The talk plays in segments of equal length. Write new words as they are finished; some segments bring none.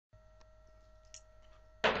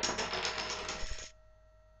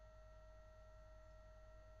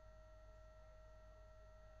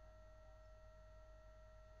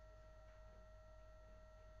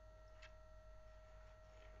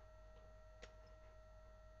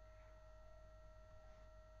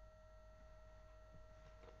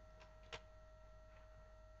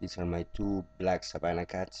These are my two black savannah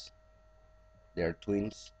cats. They're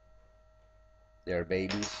twins. They're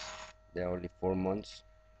babies. They're only 4 months.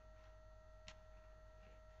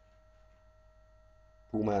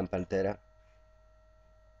 PUMA and PANTHERA.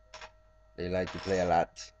 They like to play a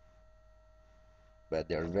lot, but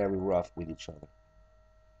they're very rough with each other.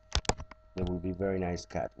 They will be very nice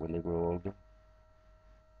cat when they grow older.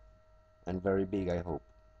 And very big, I hope.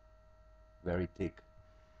 Very thick.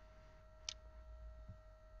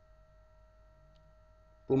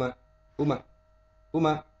 Puma, Puma,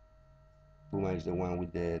 Puma. Puma is the one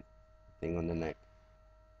with the thing on the neck.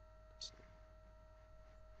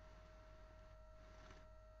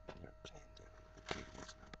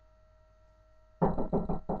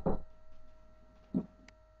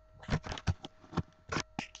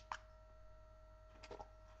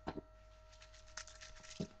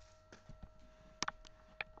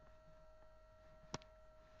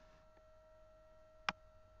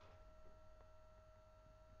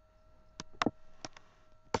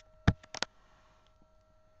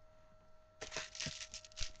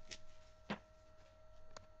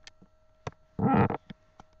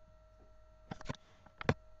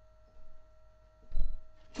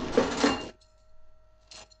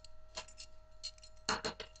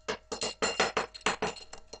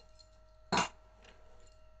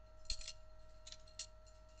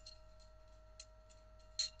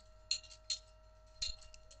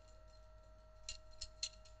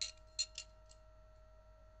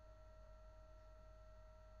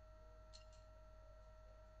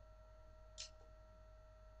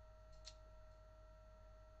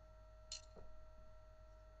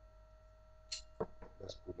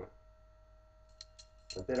 That's Puma.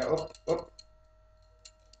 Pantera, up, up.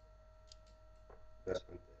 That's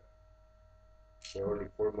Pantera. They're only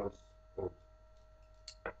 4 months old.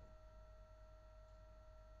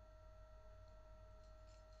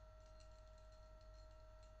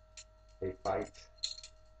 They fight.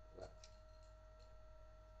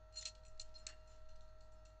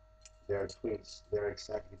 They're twins. They're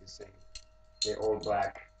exactly the same. They're all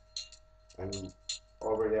black, and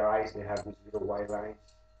over their eyes they have these little white lines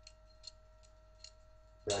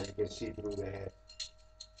that you can see through the head. It's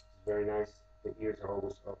very nice. The ears are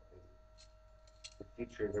always up, and the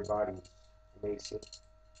feature in their body is amazing,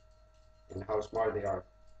 and how smart they are.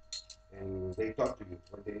 And they talk to you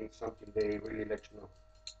when they need something. They really let you know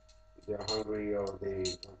if they're hungry or they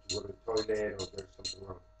want to go to the toilet or there's something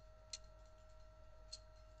wrong.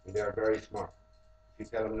 And they are very smart.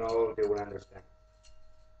 If you tell them no, they will understand.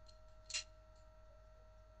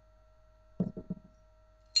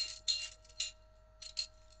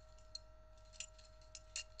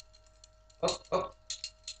 Up, up.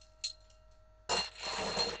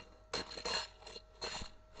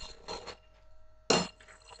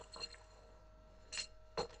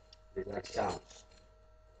 They like sounds.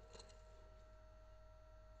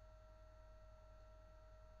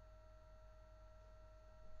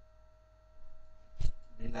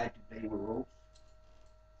 They like to play with ropes.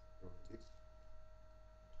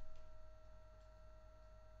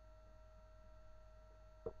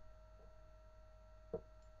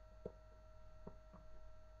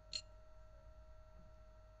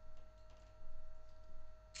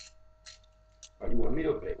 Oh, you want me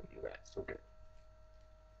to play with you guys? Okay.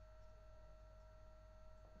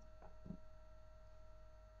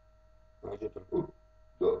 Vamos, yo te...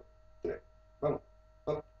 dos, tres. Vamos.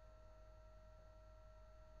 Up.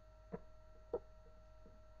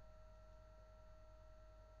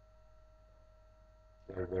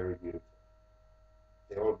 They're very beautiful.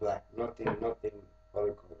 They're all black. Nothing other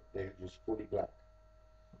color. They're just fully black.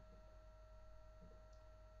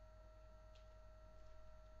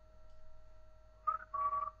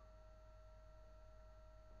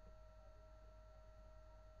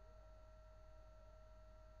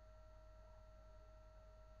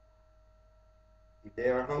 If they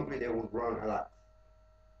are hungry, they will run a lot.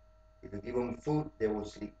 If you give them food, they will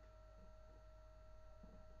sleep.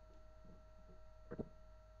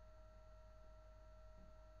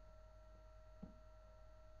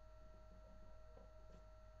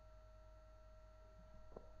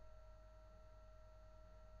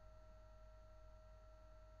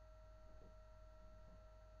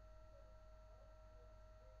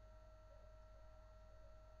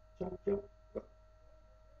 Jump, jump. Up.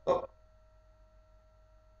 Up.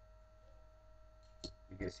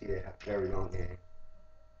 You can see they have very long hair.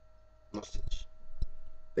 Mustache.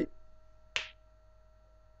 Hey.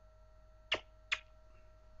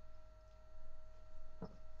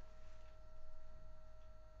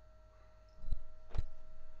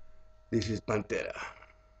 This is Pantera.